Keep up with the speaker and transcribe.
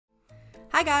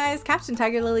Hi guys, Captain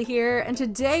TigerLily here, and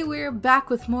today we're back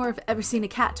with more of Ever Seen a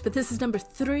Cat, but this is number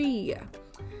 3.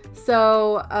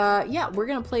 So, yeah, we're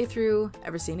gonna play through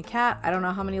Ever Seen a Cat. I don't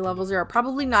know how many levels there are,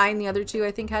 probably 9. The other two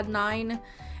I think had 9,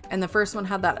 and the first one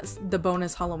had the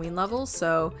bonus Halloween level,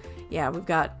 so yeah, we've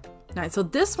got 9. So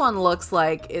this one looks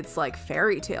like it's like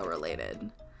fairy tale related.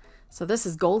 So this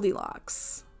is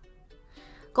Goldilocks.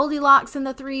 Goldilocks and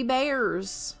the 3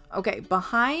 bears. Okay,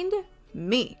 behind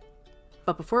me.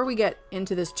 But before we get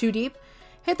into this too deep,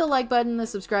 hit the like button, the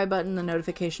subscribe button, the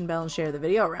notification bell, and share the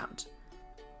video around.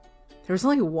 There was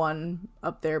only one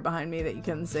up there behind me that you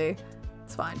couldn't see.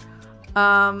 It's fine.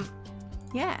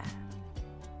 Yeah.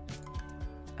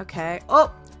 Okay.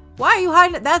 Oh, why are you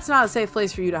hiding? That's not a safe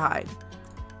place for you to hide.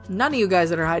 None of you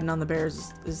guys that are hiding on the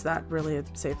bears is that really a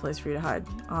safe place for you to hide,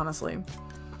 honestly.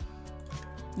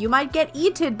 You might get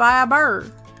eaten by a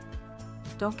bird.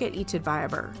 Don't get eaten by a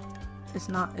bird. It's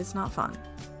not fun.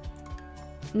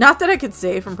 Not that I could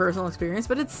say from personal experience,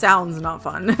 but it sounds not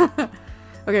fun.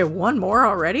 Okay, one more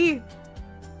already?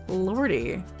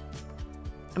 Lordy.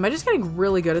 Am I just getting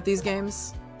really good at these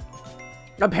games?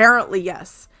 Apparently,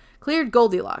 yes. Cleared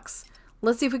Goldilocks.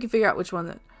 Let's see if we can figure out which one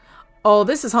that... Oh,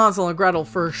 this is Hansel and Gretel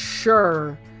for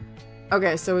sure.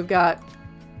 Okay, so we've got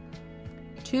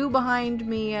 2 behind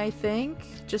me, I think.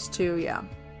 Just 2, yeah.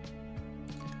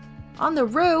 On the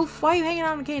roof? Why are you hanging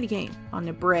on a candy cane? On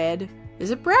the bread. Is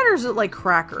it bread or is it like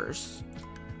crackers?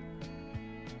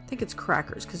 I think it's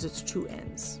crackers because it's 2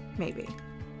 ends. Maybe.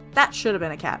 That should have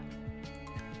been a cat.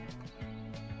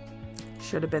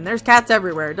 Should have been. There's cats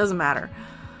everywhere. It doesn't matter.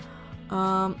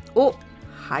 Oh.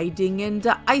 Hiding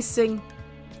into icing.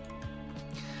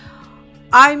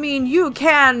 I mean, you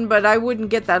can, but I wouldn't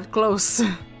get that close.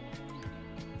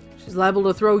 She's liable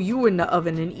to throw you in the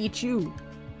oven and eat you.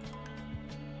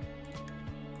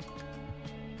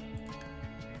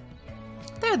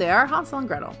 There they are, Hansel and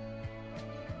Gretel.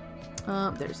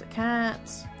 There's a cat.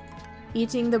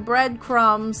 Eating the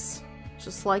breadcrumbs.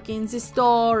 Just like in the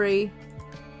story.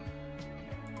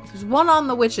 There's one on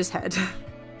the witch's head.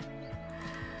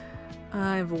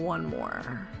 I have one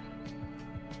more.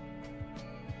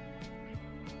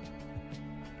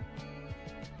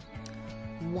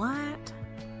 What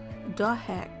the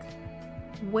heck?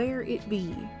 Where it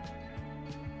be?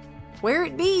 Where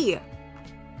it be?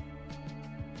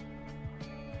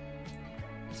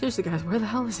 Seriously, guys, where the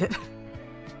hell is it?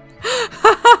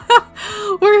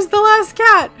 Where's the last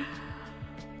cat?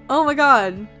 Oh my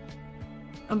god.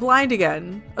 I'm blind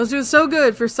again. I was doing so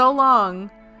good for so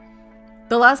long.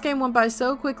 The last game went by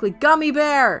so quickly. Gummy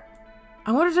bear!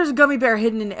 I wonder if there's a gummy bear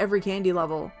hidden in every candy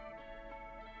level.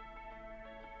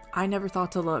 I never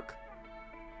thought to look.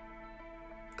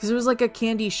 Because there was like a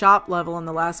candy shop level in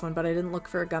the last one, but I didn't look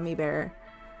for a gummy bear.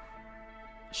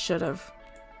 Should have.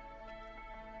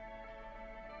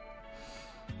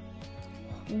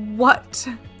 What?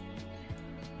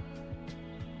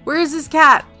 Where is this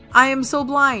cat? I am so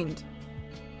blind.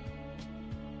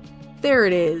 There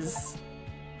it is.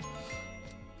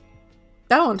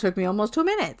 That one took me almost 2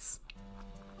 minutes.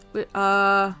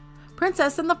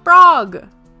 Princess and the Frog.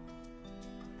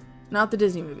 Not the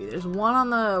Disney movie. There's one on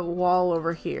the wall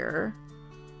over here.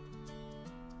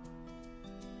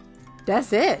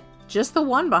 That's it. Just the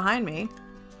one behind me.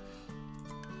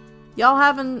 Y'all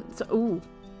haven't... Ooh.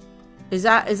 Is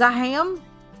that ham?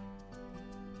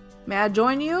 May I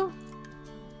join you?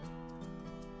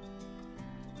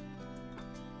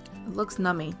 It looks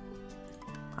nummy.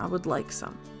 I would like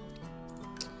some.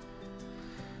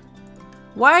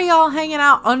 Why are y'all hanging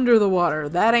out under the water?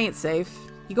 That ain't safe.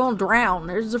 You gonna drown.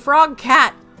 There's a frog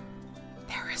cat.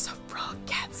 There is a frog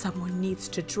cat. Someone needs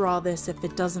to draw this if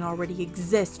it doesn't already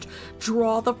exist.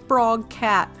 Draw the frog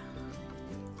cat.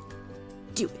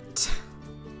 Do it.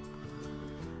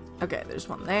 Okay, there's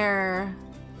one there.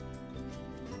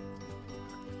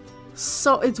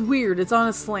 So, it's weird. It's on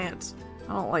a slant.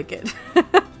 I don't like it.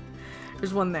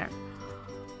 There's one there.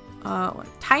 One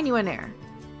tiny one there.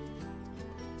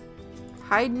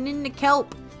 Hiding in the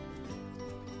kelp.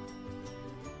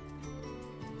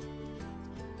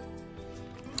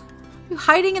 You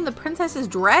hiding in the princess's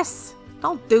dress?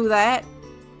 Don't do that.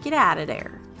 Get out of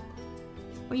there.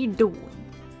 What are you doing?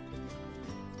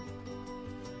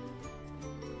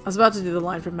 I was about to do the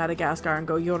line from Madagascar and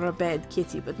go, "You're a bad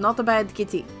kitty," but not a bad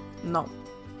kitty. No.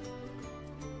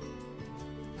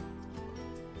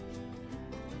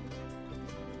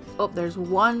 Oh, there's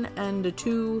 1 and a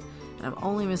 2, and I'm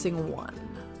only missing 1.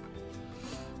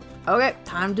 Okay,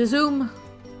 time to zoom.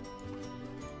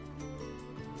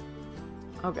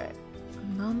 Okay.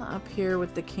 None up here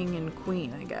with the king and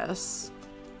queen, I guess.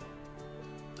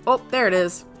 Oh, there it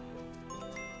is.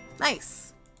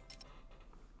 Nice.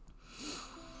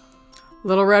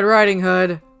 Little Red Riding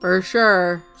Hood, for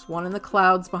sure. There's one in the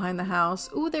clouds behind the house.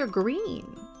 Ooh, they're green.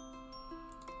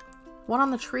 One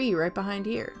on the tree right behind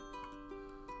here.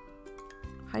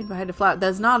 Hide behind a flower.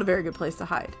 That's not a very good place to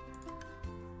hide.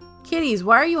 Kitties,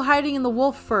 why are you hiding in the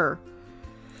wolf fur?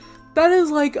 That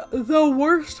is like the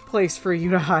worst place for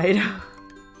you to hide. I'm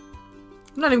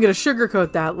not even gonna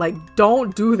sugarcoat that. Like,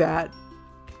 don't do that.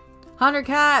 100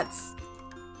 cats.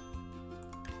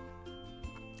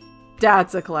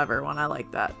 That's a clever one. I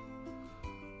like that.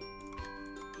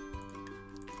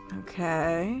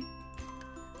 Okay.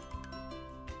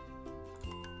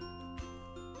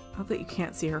 I hope that you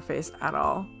can't see her face at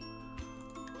all.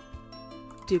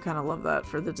 Do kind of love that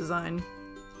for the design.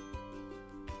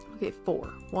 Okay, 4.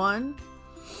 1.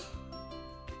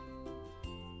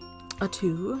 A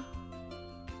 2.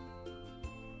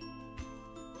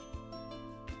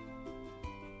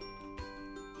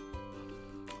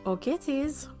 Oh,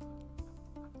 kitties.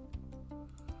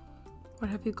 Where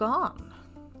have you gone?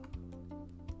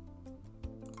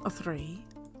 A 3.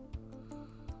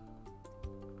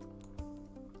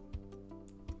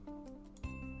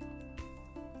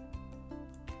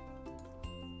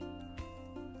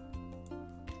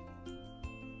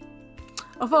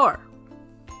 A 4.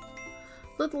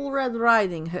 Little Red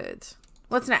Riding Hood.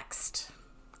 What's next?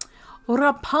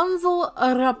 Rapunzel,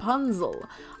 Rapunzel,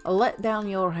 let down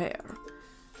your hair.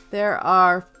 There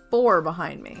are 4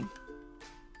 behind me.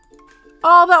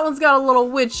 Oh, that one's got a little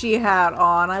witchy hat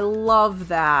on. I love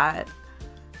that.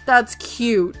 That's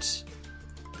cute.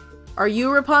 Are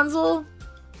you Rapunzel?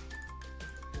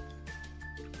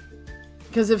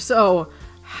 Because if so,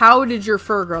 how did your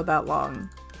fur grow that long?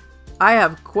 I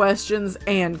have questions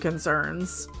and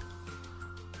concerns.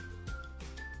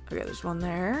 Okay, there's one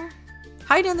there.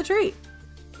 Hide in the tree.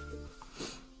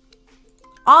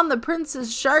 On the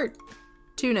prince's shirt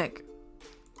tunic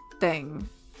thing.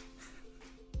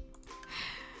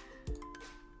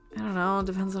 I don't know.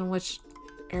 Depends on which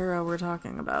era we're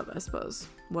talking about, I suppose.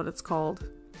 What it's called.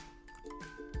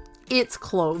 It's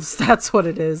clothes. That's what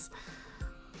it is.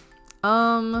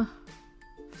 5?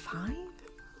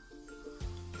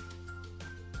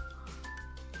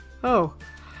 Oh.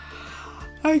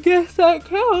 I guess that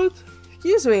counts.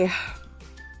 Excuse me.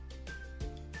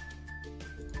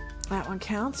 That one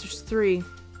counts. There's 3.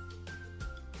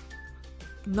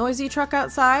 Noisy truck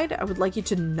outside. I would like you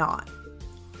to not.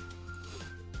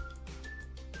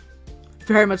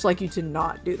 Very much like you to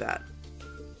not do that.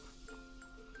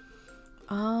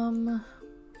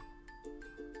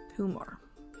 Who more?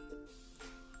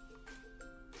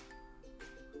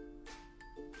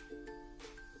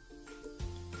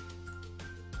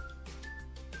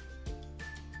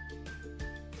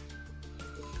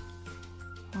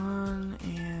 One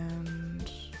and...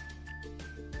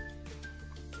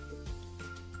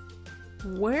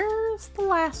 Where's the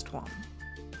last one?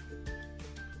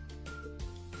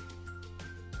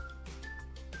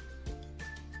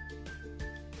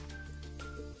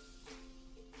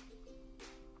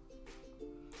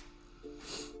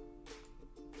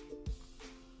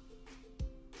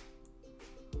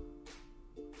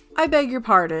 I beg your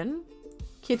pardon.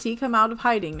 Kitty, come out of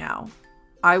hiding now.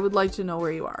 I would like to know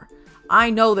where you are.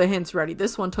 I know the hint's ready.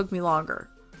 This one took me longer.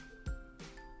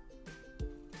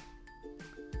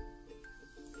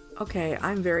 Okay,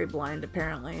 I'm very blind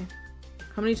apparently.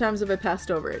 How many times have I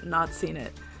passed over it and not seen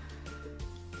it?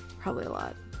 Probably a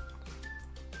lot.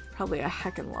 Probably a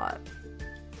heckin' lot.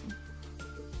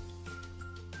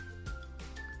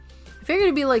 I figured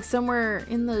it'd be like somewhere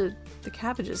in the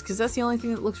cabbages, because that's the only thing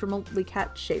that looks remotely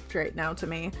cat shaped right now to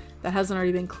me that hasn't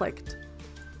already been clicked.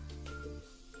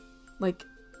 Like,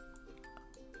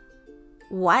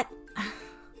 what?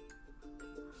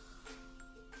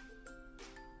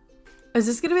 Is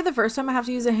this gonna be the first time I have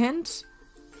to use a hint?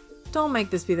 Don't make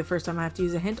this be the first time I have to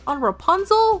use a hint on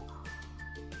Rapunzel?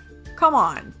 Come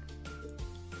on.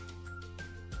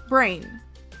 Brain.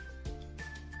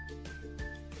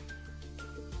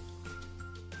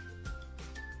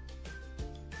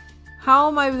 How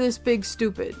am I this big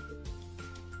stupid?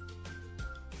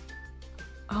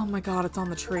 Oh my god, it's on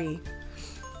the tree.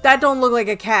 That don't look like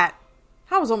a cat.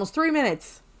 That was almost 3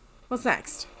 minutes. What's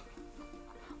next?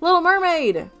 Little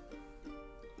Mermaid.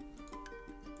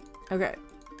 Okay.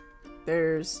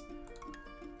 There's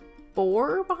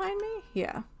 4 behind me?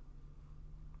 Yeah.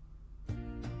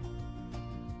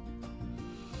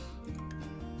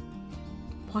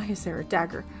 Why is there a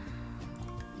dagger?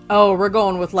 Oh, we're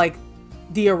going with like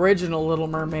the original Little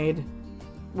Mermaid,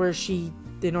 where she,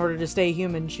 in order to stay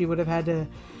human, she would have had to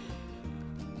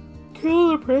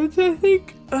kill the prince, I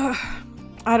think.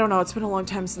 I don't know. It's been a long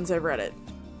time since I've read it.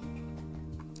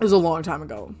 It was a long time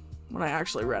ago when I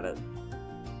actually read it.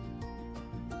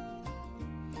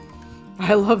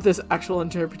 I love this actual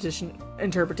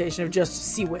interpretation of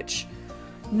just sea witch.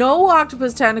 No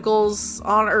octopus tentacles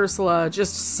on Ursula,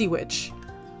 just sea witch.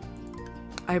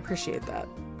 I appreciate that.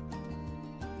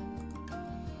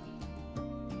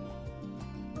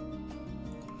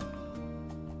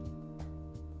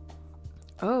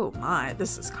 Oh my,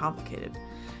 this is complicated.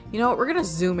 You know what, we're gonna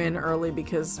zoom in early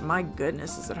because my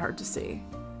goodness is it hard to see.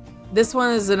 This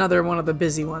one is another one of the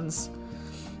busy ones.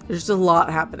 There's just a lot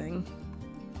happening.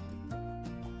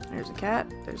 There's a cat,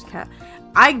 there's a cat.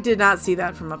 I did not see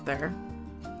that from up there.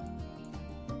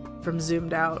 From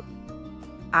zoomed out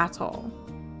at all.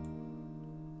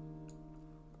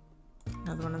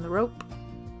 Another one in the rope.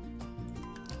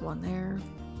 One there.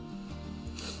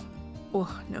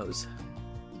 Oh, nose.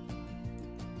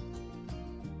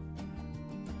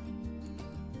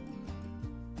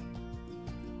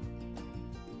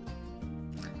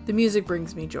 The music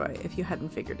brings me joy, if you hadn't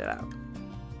figured it out.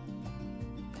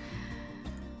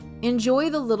 Enjoy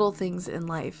the little things in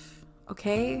life,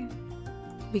 okay?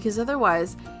 Because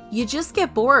otherwise, you just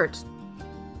get bored.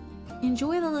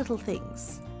 Enjoy the little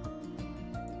things.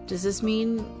 Does this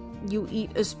mean you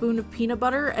eat a spoon of peanut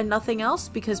butter and nothing else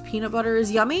because peanut butter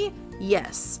is yummy?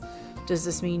 Yes. Does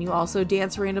this mean you also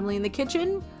dance randomly in the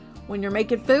kitchen when you're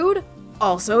making food?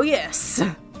 Also yes.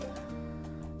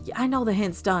 Yeah, I know the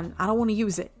hint's done. I don't want to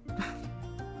use it.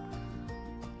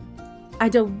 I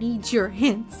don't need your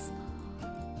hints.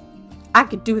 I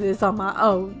could do this on my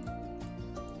own.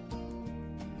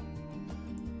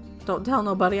 Don't tell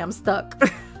nobody I'm stuck.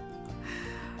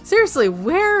 Seriously,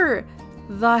 where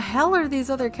the hell are these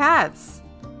other cats?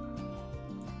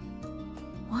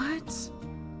 What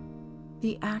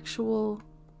the actual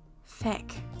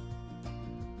feck?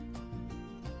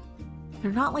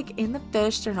 They're not like in the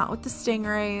fish. They're not with the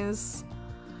stingrays.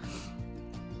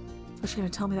 What's she gonna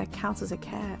tell me that counts as a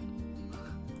cat?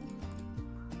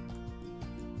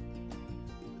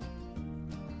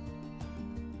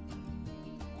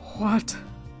 What?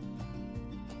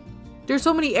 There's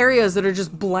so many areas that are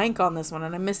just blank on this one,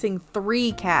 and I'm missing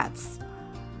 3 cats.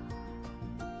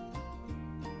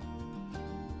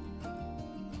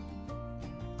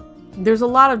 There's a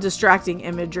lot of distracting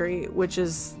imagery, which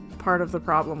is part of the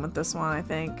problem with this one, I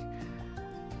think.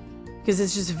 Because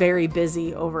it's just very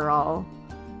busy overall.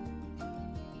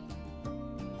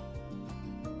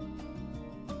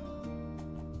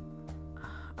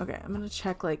 Okay, I'm gonna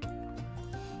check, like,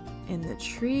 in the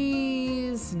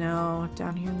trees. No,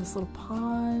 down here in this little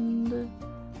pond.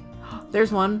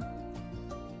 There's one.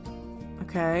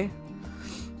 Okay.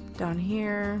 Down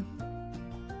here.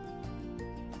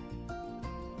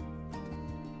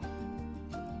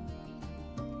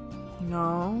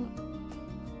 No.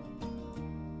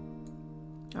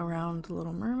 Around the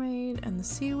Little Mermaid and the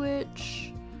Sea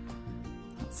Witch.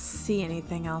 Don't see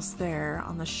anything else there.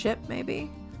 On the ship,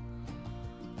 maybe?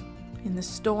 In the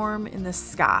storm, in the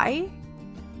sky?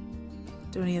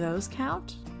 Do any of those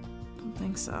count? Don't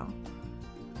think so.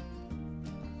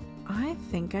 I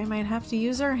think I might have to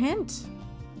use our hint.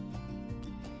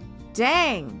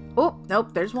 Dang! Oh, nope,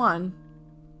 there's one.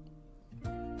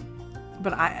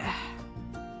 But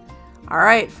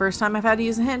Alright, first time I've had to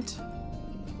use a hint.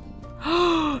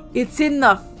 It's in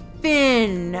the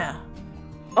fin!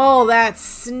 Oh, that's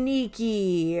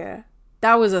sneaky.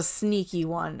 That was a sneaky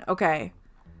one. Okay.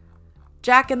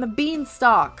 Jack and the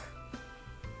Beanstalk.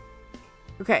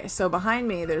 Okay, so behind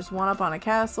me, there's one up on a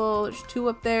castle. There's 2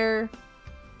 up there.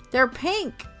 They're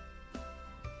pink!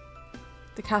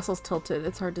 The castle's tilted.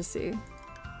 It's hard to see.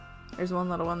 There's one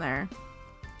little one there.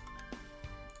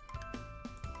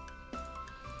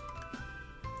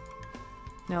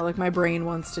 Now, like, my brain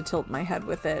wants to tilt my head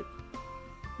with it.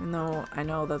 Even though I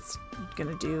know that's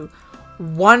gonna do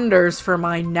wonders for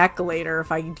my neck later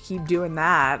if I keep doing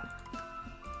that.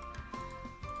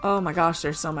 Oh my gosh,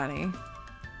 there's so many.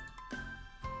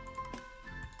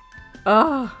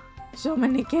 Oh, so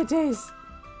many kitties.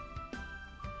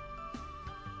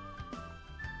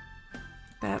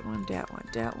 That one, that one,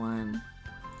 that one.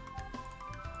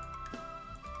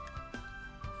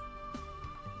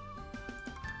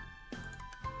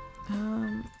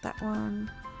 That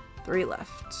one. 3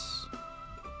 left.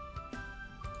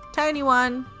 Tiny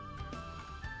one.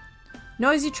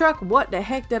 Noisy truck, what the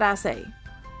heck did I say?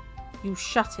 You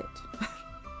shut it.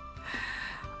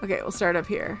 Okay, we'll start up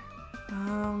here.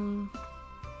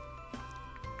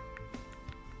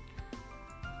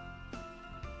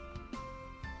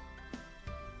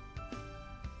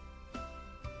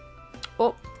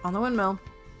 Oh, on the windmill.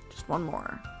 Just one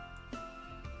more.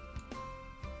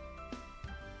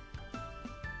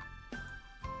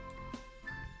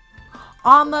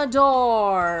 On the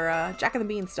door! Jack and the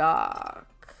Beanstalk.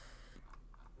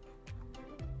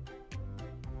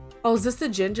 Oh, is this the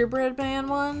gingerbread man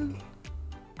one?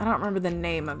 I don't remember the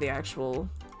name of the actual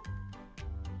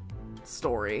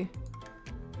story.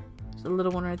 There's a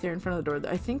little one right there in front of the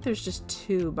door. I think there's just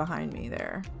two behind me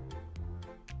there.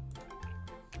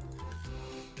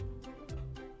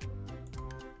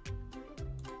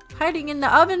 Hiding in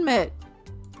the oven mitt.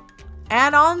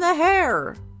 And on the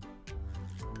hair.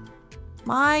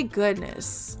 My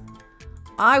goodness.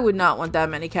 I would not want that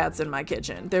many cats in my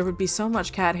kitchen. There would be so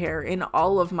much cat hair in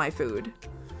all of my food.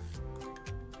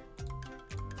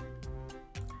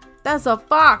 That's a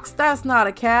fox. That's not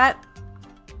a cat.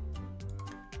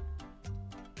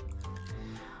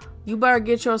 You better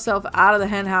get yourself out of the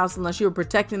hen house unless you're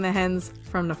protecting the hens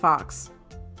from the fox.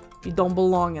 You don't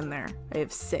belong in there. I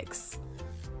have 6.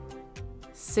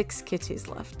 6 kitties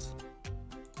left.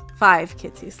 5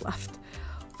 kitties left.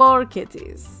 4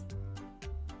 kitties.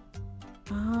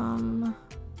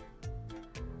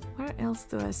 Where else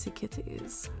do I see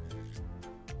kitties?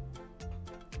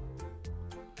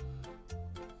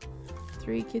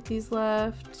 3 kitties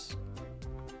left.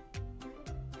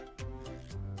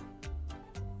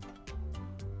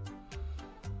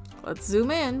 Let's zoom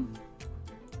in.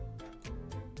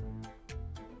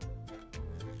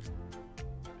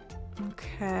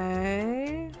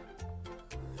 Okay.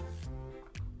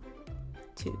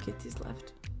 2 kitties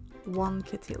left. 1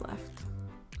 kitty left.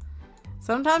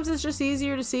 Sometimes it's just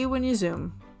easier to see when you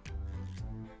zoom.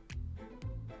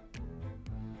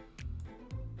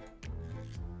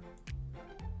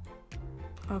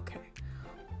 Okay.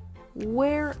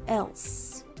 Where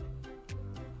else?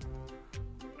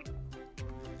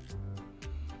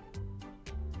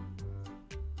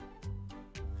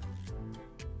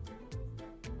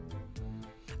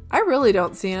 I really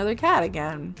don't see another cat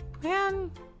again.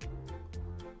 Man.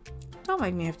 Don't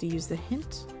make me have to use the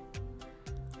hint.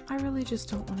 I really just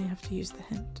don't want to have to use the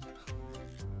hint.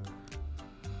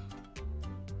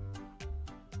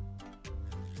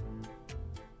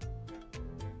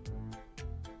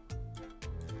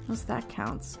 Unless that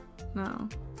counts. No.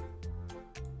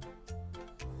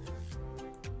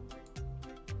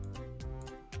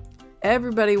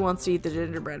 Everybody wants to eat the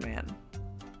gingerbread man.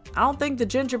 I don't think the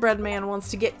gingerbread man wants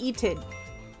to get eaten.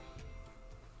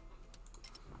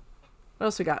 What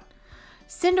else we got?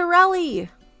 Cinderella!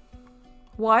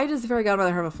 Why does the fairy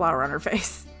godmother have a flower on her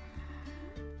face?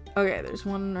 Okay, there's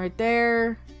one right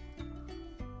there.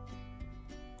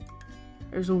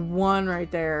 There's one right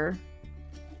there.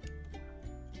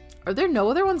 Are there no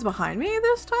other ones behind me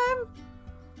this time?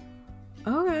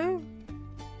 Okay.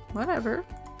 Whatever.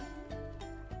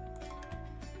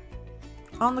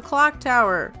 On the clock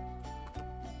tower.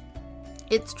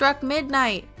 It struck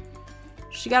midnight.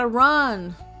 She gotta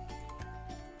run.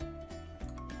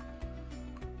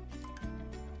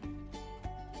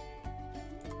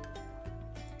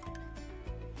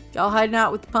 Y'all hiding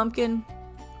out with the pumpkin?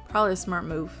 Probably a smart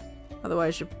move.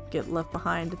 Otherwise you'll get left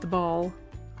behind at the ball.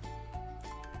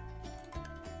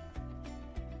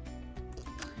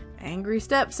 Angry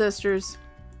stepsisters.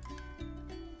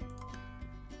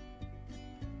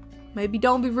 Maybe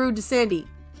don't be rude to Sandy.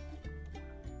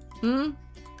 Don't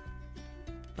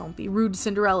be rude to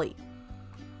Cinderella.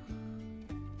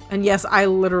 And yes, I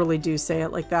literally do say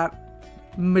it like that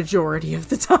majority of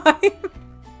the time.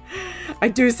 I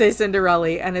do say Cinderella,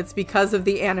 and it's because of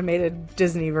the animated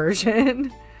Disney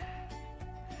version.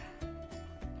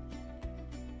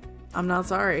 I'm not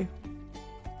sorry.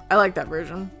 I like that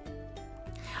version.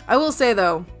 I will say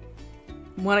though,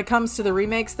 when it comes to the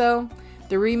remakes though,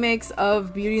 the remakes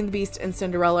of Beauty and the Beast and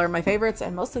Cinderella are my favorites,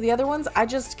 and most of the other ones I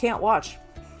just can't watch.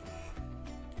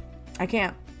 I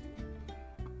can't.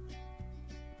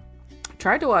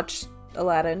 Tried to watch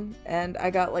Aladdin, and I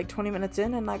got like 20 minutes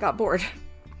in and I got bored.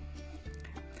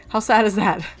 How sad is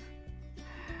that?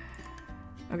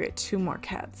 Okay, 2 more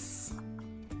cats.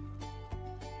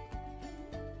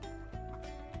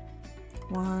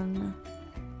 1.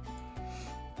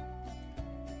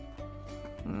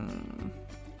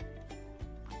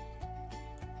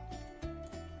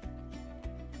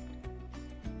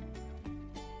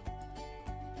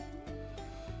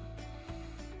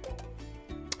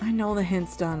 I know the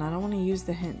hint's done. I don't want to use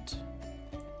the hint.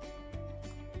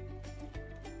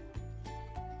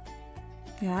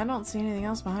 Yeah, I don't see anything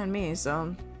else behind me,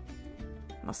 so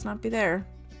must not be there.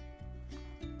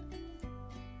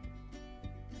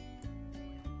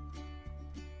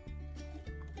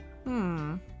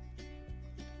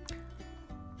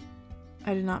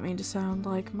 I did not mean to sound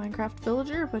like Minecraft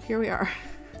villager, but here we are.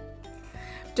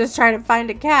 Just trying to find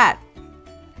a cat.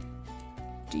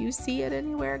 Do you see it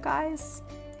anywhere, guys?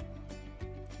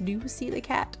 Do you see the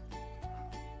cat?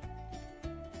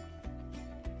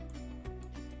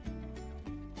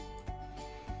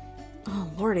 Oh,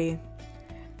 lordy.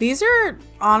 These are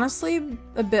honestly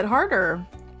a bit harder.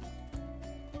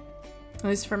 At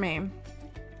least for me.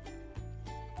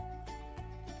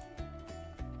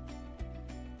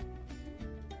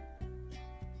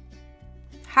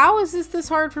 How is this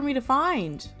hard for me to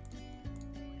find?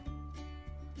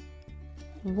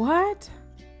 What?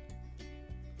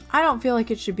 I don't feel like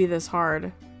it should be this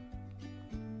hard.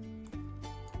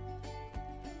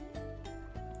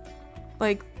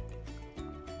 Like,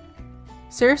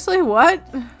 seriously, what?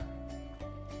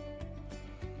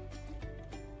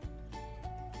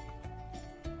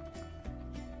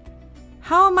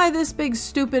 How am I this big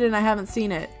stupid and I haven't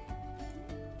seen it?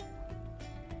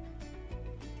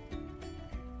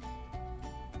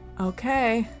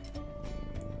 Okay.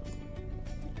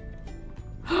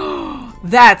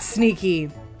 That's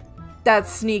sneaky.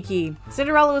 That's sneaky.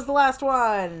 Cinderella was the last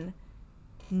one.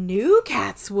 New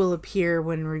cats will appear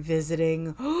when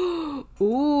revisiting.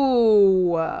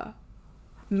 Ooh.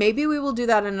 Maybe we will do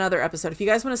that in another episode. If you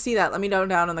guys want to see that, let me know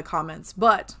down in the comments.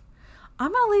 But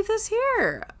I'm going to leave this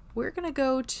here. We're going to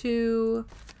go to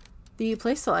the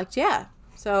play select. Yeah.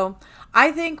 So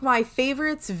I think my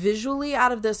favorites visually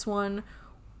out of this one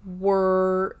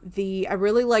were I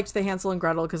really liked the Hansel and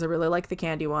Gretel because I really liked the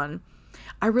candy one.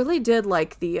 I really did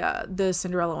like the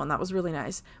Cinderella one. That was really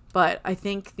nice. But I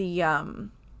think the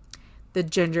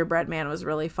gingerbread man was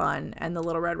really fun, and the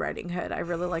Little Red Riding Hood. I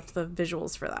really liked the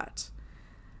visuals for that.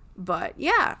 But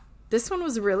yeah, this one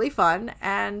was really fun,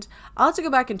 and I'll have to go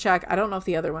back and check. I don't know if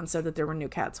the other one said that there were new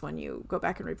cats when you go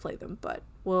back and replay them, but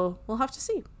we'll have to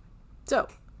see. So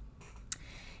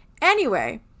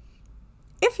anyway,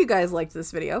 if you guys liked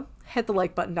this video, hit the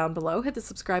like button down below, hit the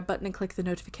subscribe button, and click the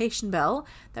notification bell.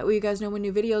 That way you guys know when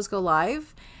new videos go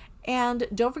live. And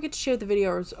don't forget to share the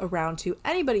videos around to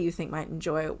anybody you think might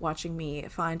enjoy watching me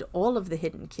find all of the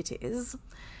hidden kitties.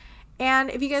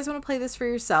 And if you guys want to play this for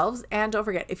yourselves, and don't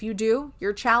forget, if you do,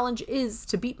 your challenge is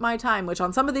to beat my time, which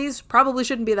on some of these probably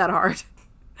shouldn't be that hard.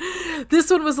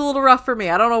 This one was a little rough for me.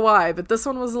 I don't know why, but this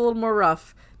one was a little more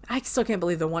rough. I still can't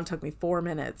believe the one took me 4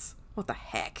 minutes. What the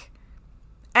heck?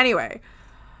 Anyway,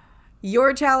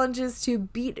 your challenge is to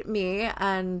beat me,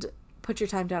 and put your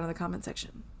time down in the comment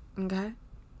section. Okay?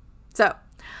 So,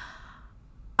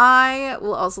 I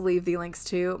will also leave the links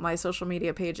to my social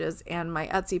media pages and my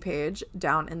Etsy page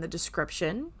down in the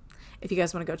description. If you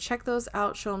guys want to go check those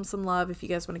out, show them some love. If you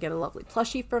guys want to get a lovely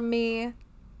plushie from me.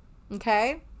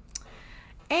 Okay?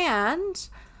 And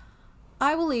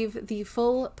I will leave the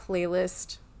full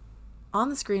playlist on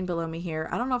the screen below me here.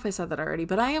 I don't know if I said that already,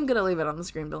 but I am going to leave it on the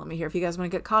screen below me here if you guys want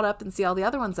to get caught up and see all the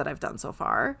other ones that I've done so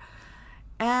far.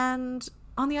 And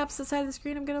on the opposite side of the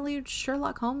screen, I'm going to leave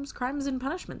Sherlock Holmes Crimes and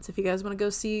Punishments if you guys want to go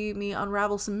see me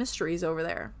unravel some mysteries over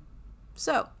there.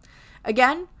 So,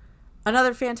 again,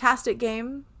 another fantastic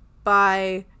game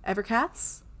by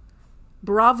Evercats.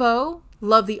 Bravo.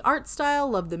 Love the art style,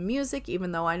 love the music,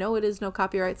 even though I know it is no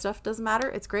copyright stuff. Doesn't matter.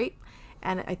 It's great.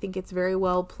 And I think it's very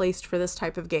well placed for this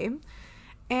type of game.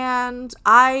 And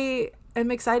I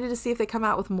am excited to see if they come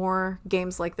out with more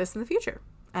games like this in the future.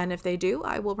 And if they do,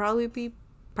 I will probably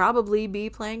be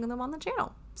playing them on the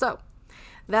channel. So,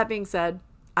 that being said,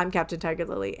 I'm Captain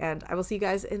TigerLily, and I will see you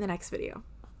guys in the next video.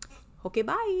 Okay,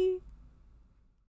 bye!